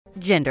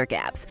Gender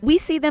gaps. We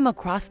see them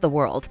across the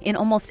world in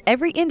almost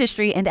every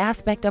industry and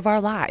aspect of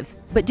our lives.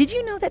 But did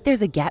you know that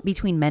there's a gap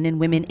between men and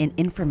women in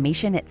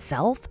information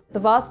itself? The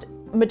vast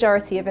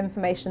majority of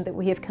information that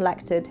we have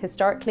collected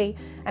historically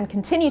and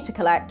continue to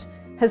collect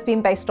has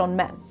been based on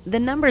men. The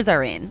numbers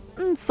are in,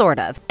 sort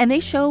of, and they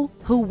show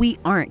who we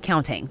aren't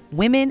counting: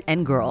 women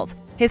and girls.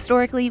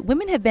 Historically,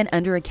 women have been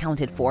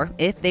underaccounted for,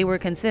 if they were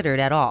considered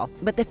at all.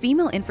 But the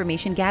female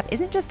information gap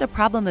isn't just a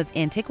problem of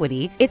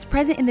antiquity, it's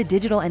present in the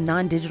digital and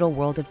non-digital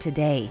world of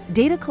today.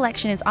 Data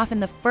collection is often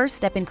the first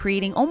step in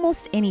creating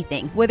almost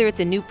anything, whether it's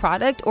a new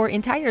product or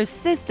entire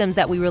systems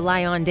that we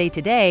rely on day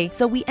to day,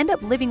 so we end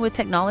up living with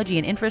technology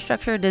and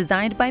infrastructure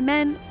designed by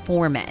men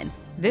for men.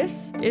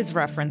 This is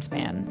Reference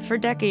Man. For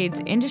decades,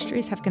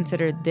 industries have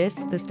considered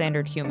this the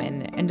standard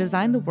human and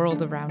designed the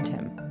world around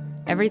him.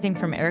 Everything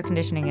from air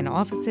conditioning in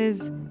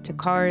offices to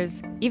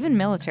cars, even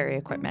military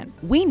equipment.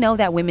 We know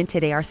that women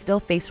today are still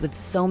faced with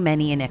so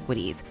many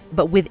inequities,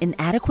 but with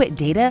inadequate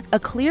data, a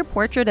clear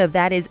portrait of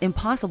that is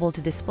impossible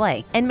to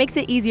display and makes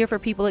it easier for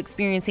people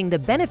experiencing the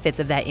benefits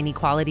of that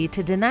inequality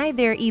to deny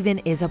there even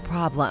is a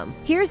problem.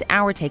 Here's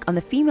our take on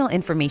the female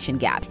information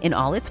gap in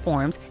all its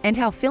forms and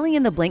how filling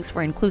in the blanks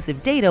for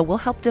inclusive data will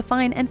help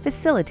define and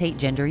facilitate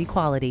gender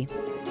equality.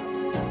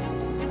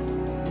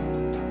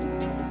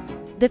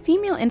 The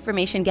female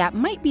information gap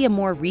might be a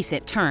more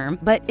recent term,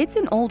 but it's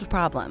an old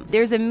problem.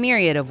 There's a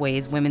myriad of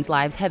ways women's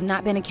lives have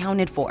not been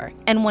accounted for,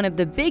 and one of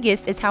the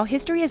biggest is how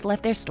history has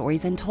left their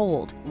stories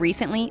untold.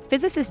 Recently,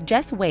 physicist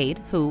Jess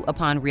Wade, who,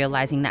 upon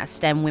realizing that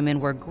STEM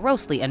women were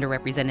grossly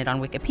underrepresented on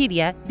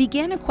Wikipedia,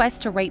 began a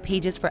quest to write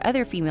pages for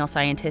other female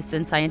scientists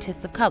and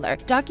scientists of color,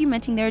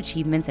 documenting their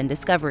achievements and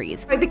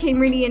discoveries. I became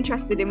really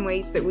interested in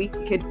ways that we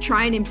could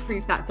try and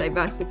improve that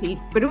diversity,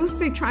 but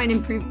also try and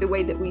improve the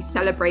way that we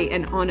celebrate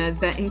and honor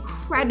the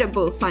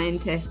incredible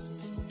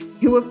scientists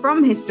who are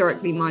from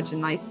historically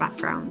marginalized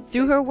backgrounds.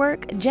 Through her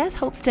work, Jess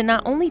hopes to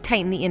not only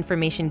tighten the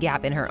information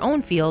gap in her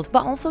own field,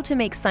 but also to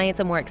make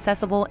science a more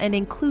accessible and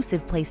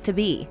inclusive place to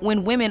be.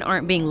 When women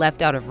aren't being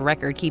left out of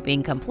record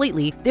keeping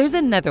completely, there's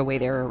another way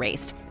they're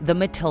erased: the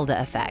Matilda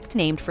effect,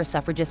 named for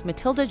suffragist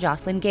Matilda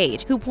Joslyn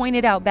Gage, who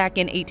pointed out back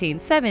in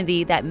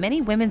 1870 that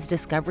many women's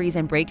discoveries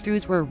and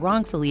breakthroughs were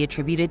wrongfully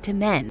attributed to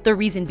men. The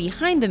reason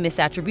behind the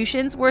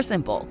misattributions were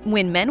simple.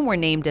 When men were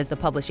named as the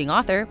publishing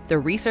author, the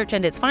research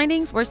and its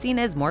findings were seen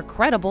as more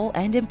credible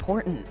and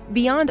important.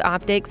 Beyond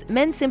optics,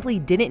 men simply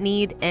didn't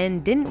need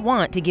and didn't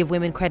want to give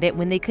women credit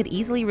when they could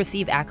easily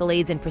receive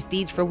accolades and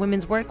prestige for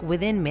women's work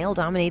within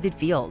male-dominated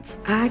fields.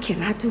 I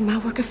cannot do my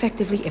work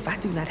effectively if I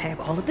do not have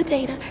all of the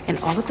data and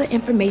all of the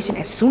information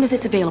as soon as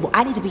it's available.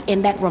 I need to be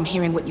in that room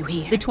hearing what you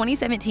hear. The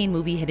 2017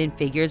 movie Hidden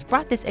Figures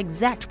brought this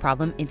exact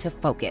problem into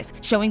focus,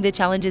 showing the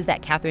challenges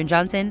that Katherine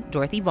Johnson,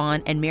 Dorothy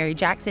Vaughan, and Mary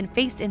Jackson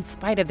faced in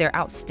spite of their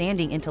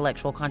outstanding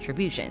intellectual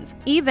contributions.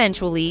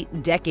 Eventually,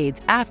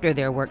 decades after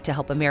their work to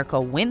help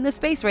America win the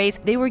space race,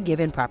 they were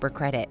given proper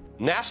credit.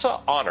 NASA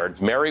honored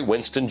Mary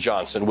Winston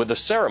Johnson with a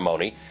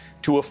ceremony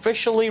to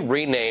officially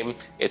rename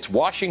its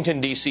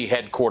Washington, D.C.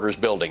 headquarters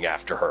building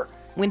after her.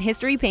 When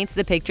history paints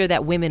the picture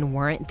that women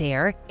weren't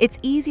there, it's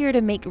easier to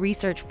make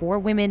research for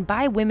women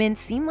by women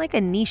seem like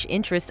a niche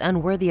interest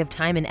unworthy of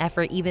time and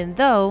effort, even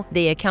though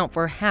they account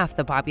for half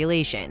the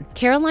population.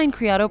 Caroline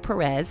Criado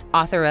Perez,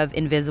 author of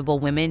Invisible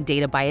Women: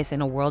 Data Bias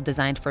in a World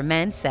Designed for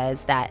Men,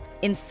 says that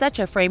in such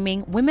a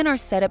framing, women are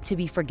set up to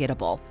be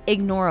forgettable,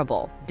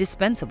 ignorable,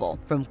 dispensable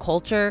from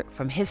culture,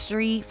 from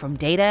history, from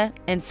data,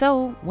 and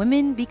so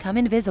women become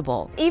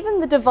invisible.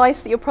 Even the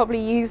device that you're probably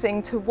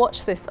using to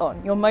watch this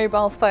on, your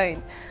mobile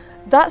phone,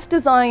 that's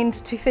designed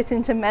to fit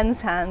into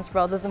men's hands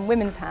rather than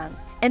women's hands.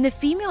 And the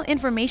female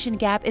information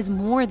gap is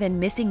more than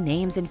missing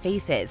names and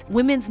faces.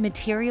 Women's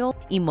material,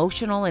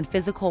 emotional, and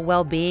physical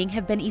well-being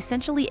have been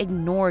essentially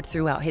ignored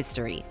throughout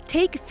history.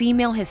 Take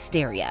female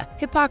hysteria.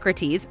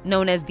 Hippocrates,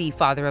 known as the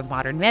father of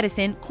modern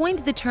medicine, coined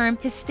the term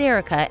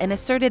hysterica and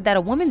asserted that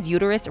a woman's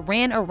uterus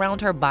ran around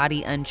her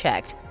body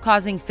unchecked,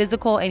 causing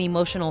physical and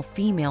emotional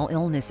female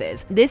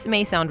illnesses. This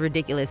may sound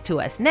ridiculous to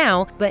us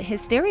now, but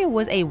hysteria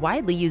was a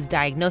widely used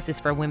diagnosis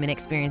for women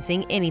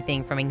experiencing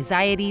anything from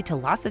anxiety to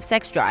loss of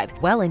sex drive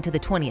well into the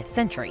 20th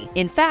century.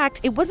 In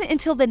fact, it wasn't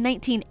until the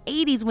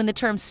 1980s when the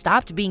term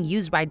stopped being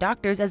used by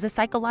doctors as a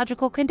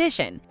psychological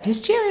condition.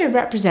 Hysteria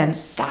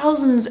represents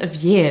thousands of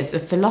years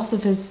of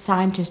philosophers,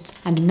 scientists,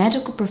 and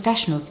medical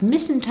professionals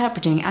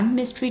misinterpreting and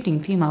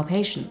mistreating female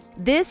patients.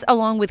 This,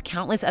 along with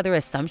countless other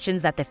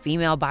assumptions that the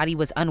female body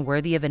was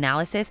unworthy of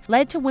analysis,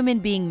 led to women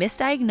being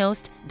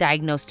misdiagnosed,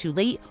 diagnosed too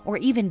late, or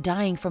even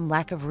dying from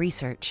lack of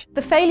research.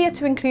 The failure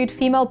to include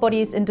female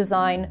bodies in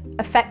design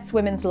affects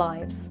women's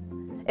lives.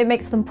 It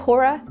makes them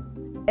poorer,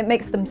 it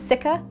makes them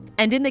sicker.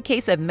 And in the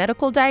case of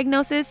medical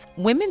diagnosis,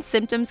 women's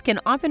symptoms can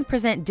often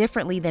present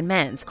differently than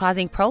men's,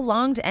 causing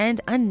prolonged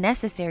and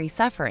unnecessary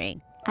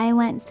suffering. I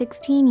went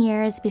 16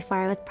 years before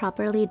I was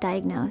properly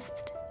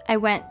diagnosed. I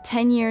went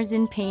 10 years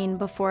in pain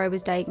before I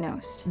was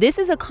diagnosed. This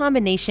is a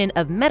combination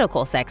of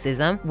medical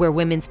sexism, where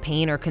women's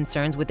pain or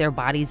concerns with their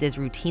bodies is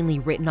routinely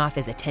written off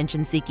as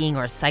attention-seeking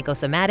or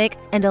psychosomatic,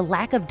 and a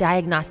lack of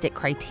diagnostic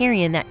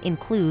criterion that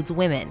includes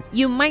women.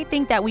 You might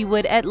think that we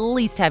would at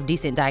least have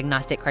decent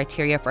diagnostic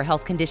criteria for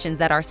health conditions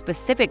that are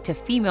specific to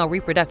female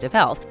reproductive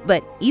health,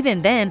 but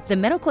even then, the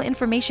medical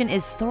information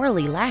is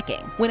sorely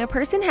lacking. When a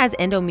person has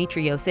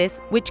endometriosis,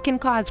 which can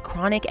cause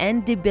chronic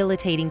and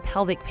debilitating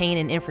pelvic pain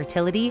and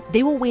infertility,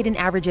 they will wait an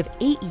average of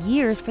 8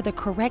 years for the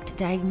correct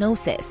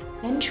diagnosis.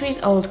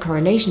 Centuries-old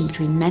correlation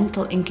between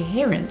mental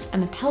incoherence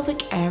and the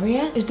pelvic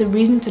area is the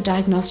reason for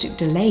diagnostic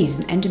delays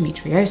in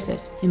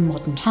endometriosis in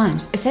modern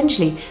times.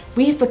 Essentially,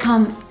 we've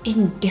become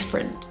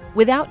indifferent.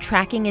 Without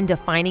tracking and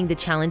defining the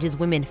challenges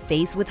women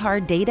face with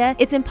hard data,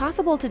 it's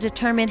impossible to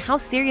determine how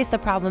serious the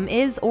problem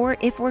is or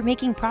if we're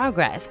making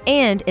progress.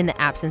 And in the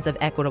absence of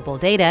equitable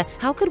data,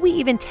 how could we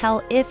even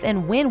tell if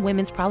and when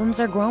women's problems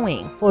are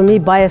growing? For me,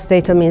 biased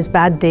data means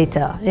bad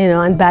data,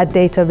 and bad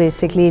data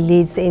basically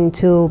leads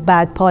into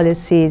bad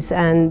policies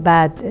and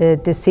bad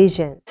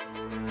decisions.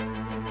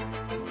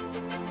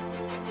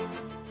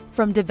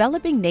 From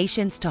developing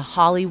nations to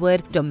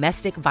Hollywood,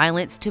 domestic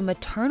violence to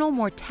maternal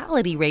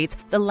mortality rates,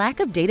 the lack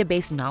of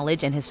database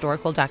knowledge and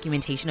historical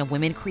documentation of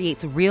women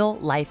creates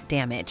real-life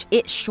damage.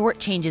 It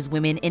shortchanges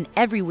women in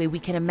every way we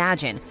can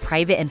imagine: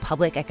 private and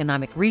public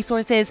economic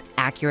resources,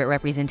 accurate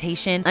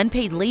representation,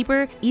 unpaid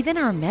labor, even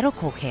our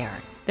medical care.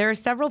 There are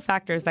several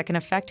factors that can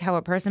affect how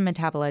a person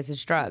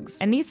metabolizes drugs,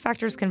 and these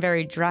factors can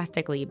vary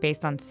drastically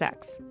based on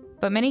sex.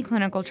 But many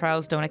clinical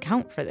trials don't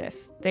account for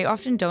this. They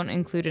often don't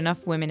include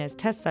enough women as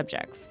test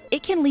subjects.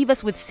 It can leave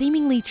us with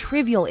seemingly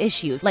trivial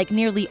issues, like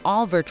nearly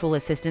all virtual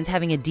assistants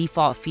having a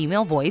default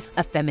female voice,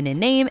 a feminine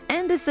name,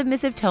 and a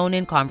submissive tone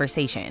in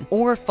conversation,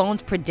 or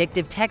phones'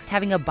 predictive text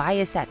having a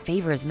bias that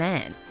favors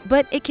men.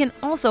 But it can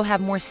also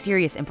have more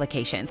serious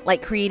implications,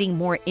 like creating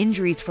more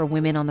injuries for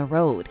women on the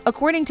road.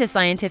 According to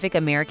Scientific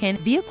American,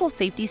 vehicle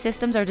safety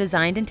systems are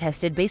designed and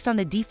tested based on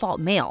the default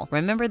male.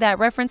 Remember that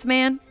reference,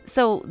 man?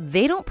 So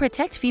they don't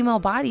protect female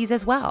bodies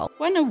as well.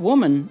 When a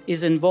woman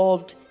is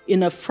involved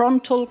in a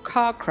frontal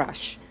car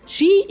crash,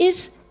 she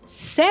is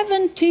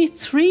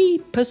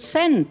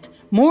 73%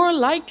 more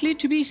likely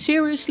to be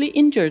seriously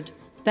injured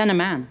than a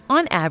man.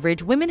 On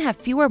average, women have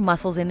fewer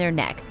muscles in their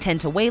neck, tend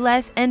to weigh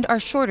less, and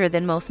are shorter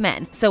than most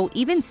men. So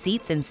even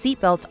seats and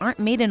seatbelts aren't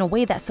made in a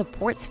way that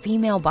supports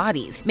female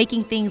bodies,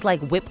 making things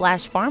like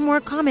whiplash far more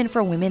common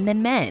for women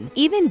than men.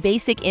 Even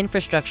basic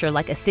infrastructure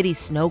like a city's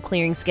snow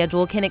clearing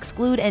schedule can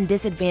exclude and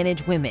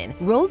disadvantage women.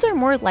 Roads are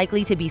more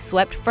likely to be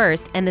swept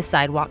first and the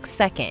sidewalks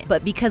second.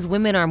 But because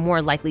women are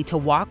more likely to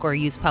walk or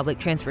use public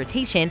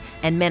transportation,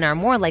 and men are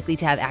more likely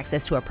to have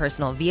access to a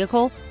personal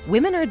vehicle,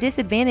 women are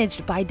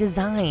disadvantaged by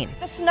design.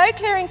 The snow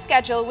clearing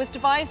schedule was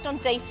devised on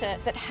data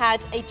that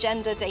had a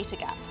gender data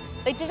gap.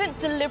 They didn't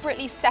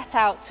deliberately set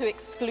out to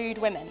exclude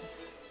women.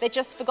 They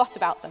just forgot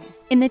about them.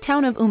 In the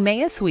town of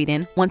Umeå,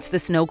 Sweden, once the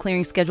snow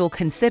clearing schedule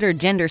considered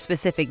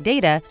gender-specific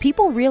data,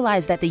 people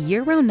realized that the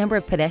year-round number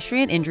of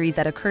pedestrian injuries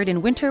that occurred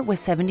in winter was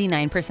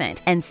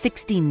 79%, and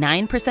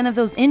 69% of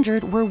those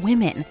injured were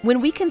women. When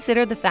we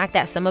consider the fact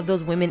that some of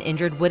those women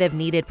injured would have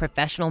needed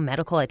professional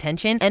medical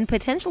attention and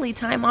potentially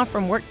time off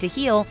from work to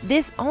heal,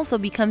 this also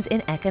becomes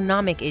an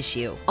economic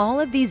issue.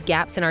 All of these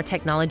gaps in our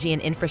technology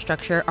and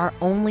infrastructure are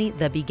only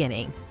the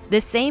beginning. The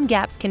same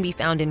gaps can be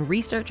found in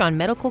research on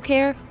medical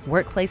care,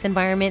 workplace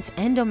environments,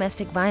 and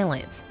domestic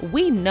violence.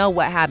 We know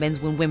what happens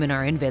when women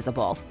are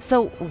invisible.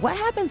 So what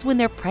happens when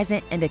they're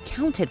present and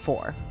accounted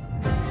for?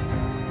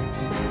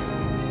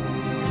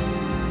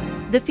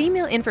 The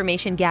female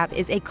information gap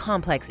is a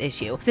complex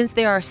issue, since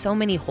there are so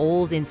many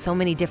holes in so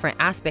many different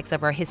aspects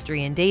of our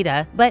history and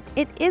data, but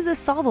it is a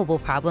solvable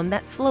problem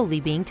that's slowly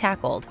being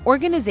tackled.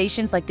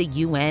 Organizations like the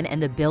UN and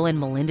the Bill and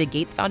Melinda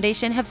Gates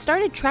Foundation have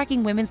started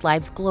tracking women's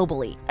lives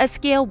globally, a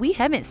scale we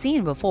haven't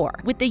seen before.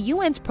 With the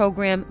UN's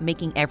program,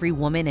 Making Every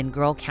Woman and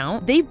Girl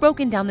Count, they've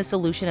broken down the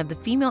solution of the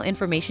female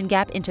information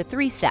gap into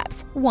 3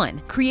 steps.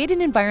 1. Create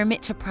an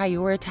environment to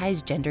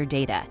prioritize gender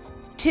data.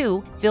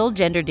 2. Fill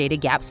gender data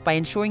gaps by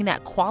ensuring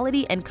that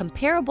quality and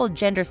comparable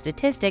gender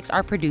statistics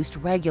are produced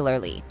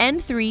regularly.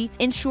 And 3.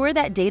 Ensure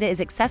that data is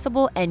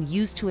accessible and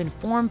used to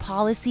inform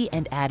policy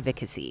and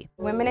advocacy.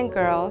 Women and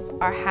girls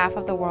are half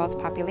of the world's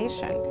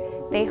population.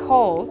 They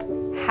hold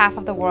half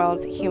of the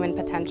world's human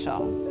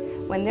potential.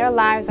 When their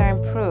lives are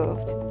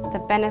improved,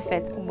 the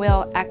benefits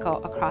will echo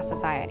across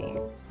society.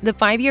 The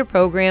 5-year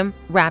program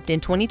wrapped in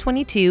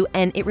 2022,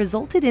 and it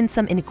resulted in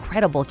some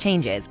incredible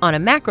changes. On a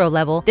macro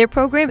level, their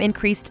program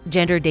increased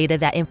gender data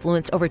that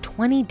influenced over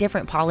 20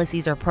 different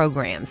policies or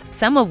programs,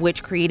 some of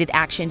which created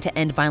action to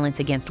end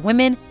violence against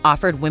women,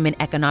 offered women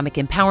economic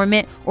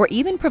empowerment, or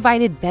even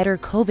provided better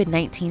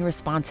COVID-19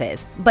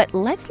 responses. But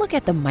let's look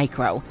at the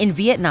micro. In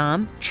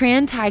Vietnam,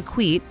 Tran Thai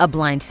Quet, a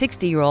blind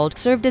 60-year-old,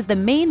 served as the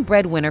main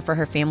breadwinner for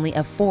her family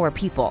of 4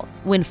 people.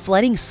 When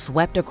flooding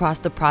swept across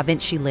the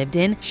province she lived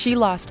in, she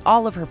lost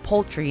all of her her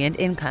poultry and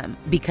income.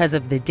 Because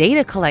of the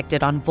data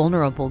collected on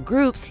vulnerable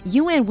groups,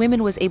 UN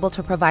Women was able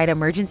to provide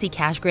emergency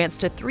cash grants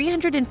to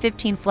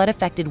 315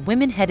 flood-affected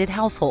women-headed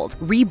households,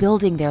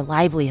 rebuilding their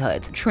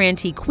livelihoods.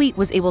 Tranti Queet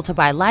was able to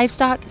buy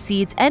livestock,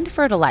 seeds, and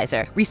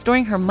fertilizer,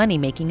 restoring her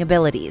money-making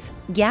abilities.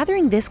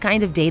 Gathering this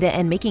kind of data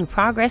and making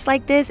progress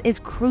like this is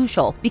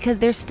crucial because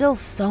there's still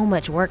so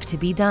much work to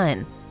be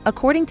done.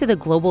 According to the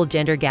Global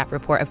Gender Gap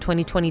Report of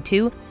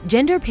 2022,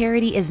 gender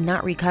parity is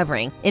not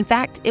recovering. In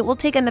fact, it will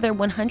take another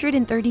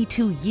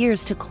 132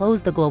 years to close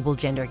the global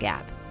gender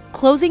gap.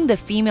 Closing the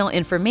female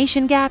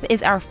information gap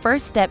is our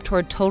first step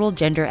toward total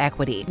gender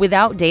equity.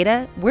 Without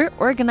data, we're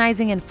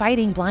organizing and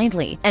fighting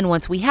blindly. And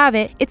once we have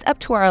it, it's up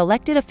to our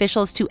elected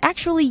officials to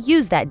actually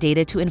use that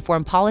data to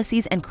inform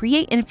policies and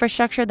create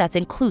infrastructure that's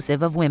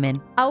inclusive of women.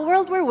 A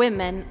world where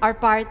women are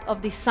part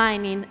of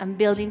designing and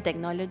building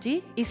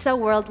technology is a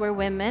world where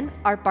women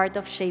are part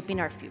of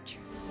shaping our future.